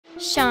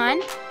Shawn,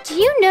 do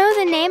you know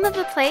the name of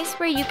a place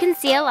where you can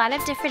see a lot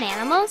of different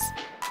animals?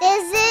 The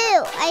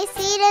zoo. I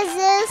see the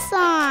zoo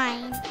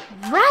sign.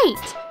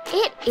 Right!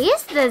 It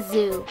is the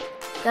zoo.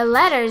 The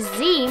letter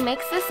Z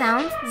makes the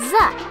sound Z,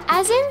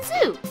 as in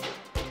zoo.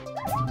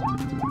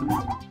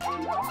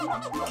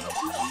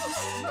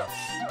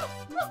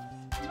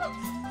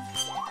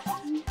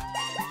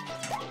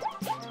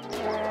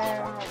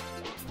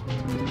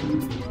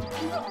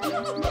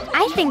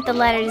 I think the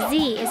letter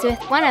Z is with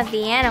one of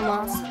the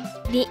animals.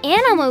 The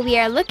animal we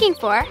are looking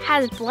for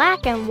has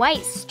black and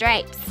white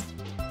stripes.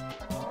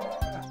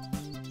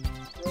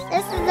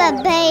 This is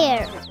a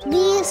bear. B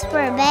is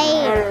for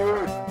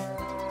bear.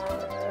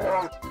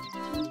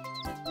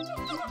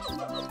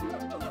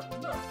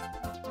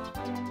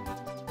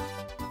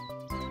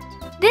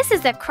 This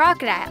is a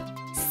crocodile.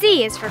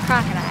 C is for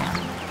crocodile.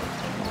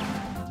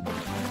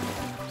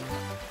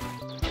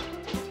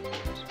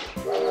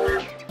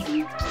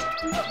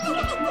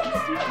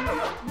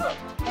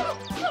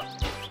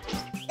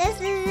 This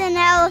is an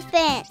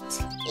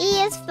elephant.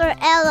 E is for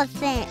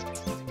elephant.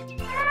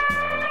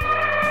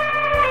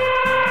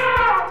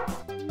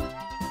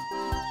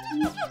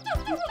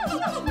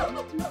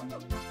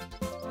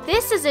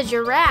 This is a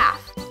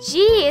giraffe.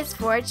 G is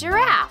for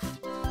giraffe.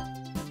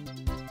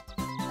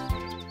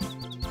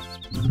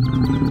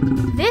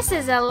 This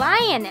is a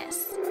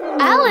lioness.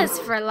 L is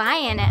for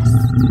lioness.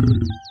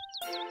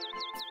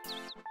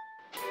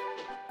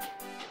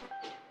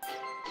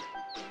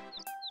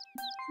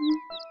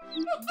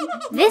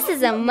 This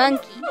is a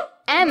monkey.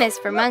 M is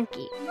for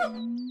monkey.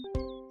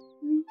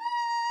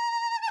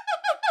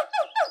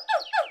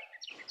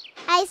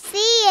 I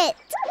see it.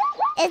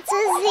 It's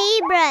a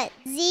zebra.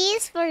 Z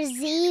is for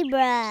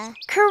zebra.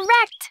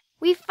 Correct!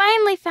 We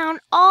finally found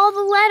all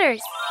the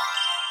letters.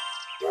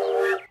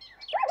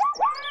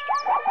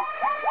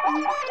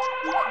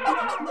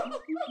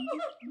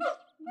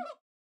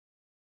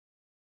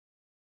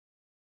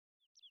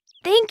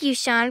 Thank you,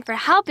 Shawn, for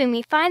helping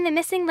me find the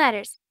missing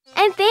letters.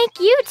 And thank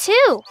you,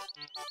 too.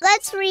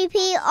 Let's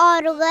repeat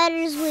all the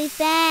letters we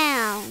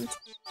found.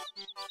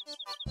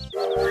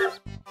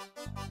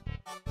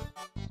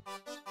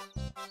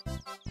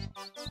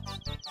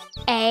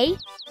 A,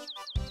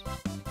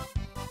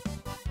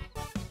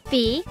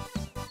 B,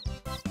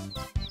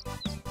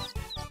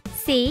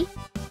 C,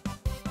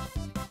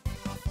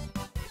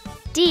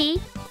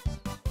 D,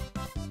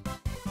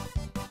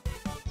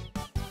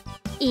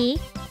 E,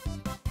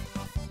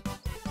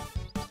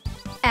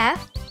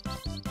 F,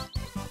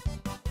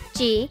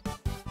 G,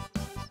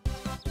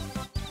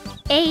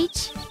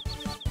 H,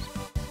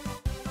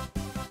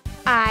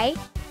 I,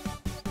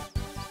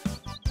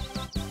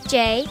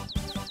 J,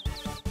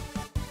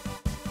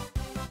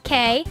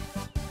 K,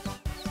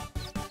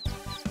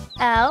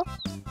 L,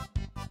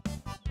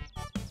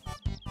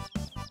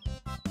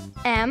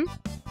 M,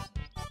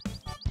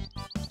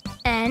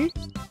 N,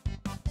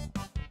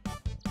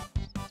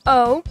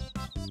 O,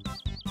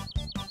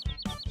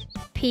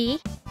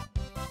 P,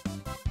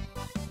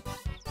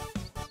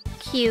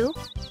 Q,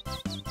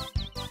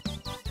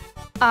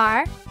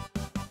 R,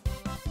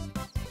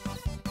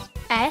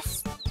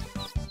 S,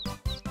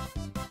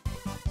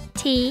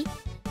 T,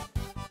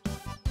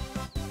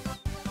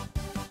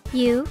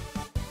 U,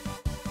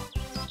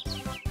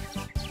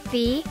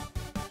 V,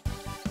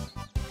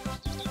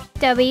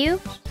 W,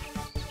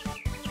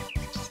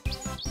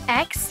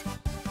 X,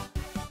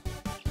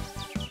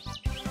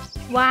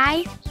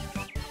 Y,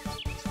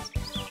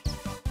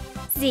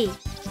 Z.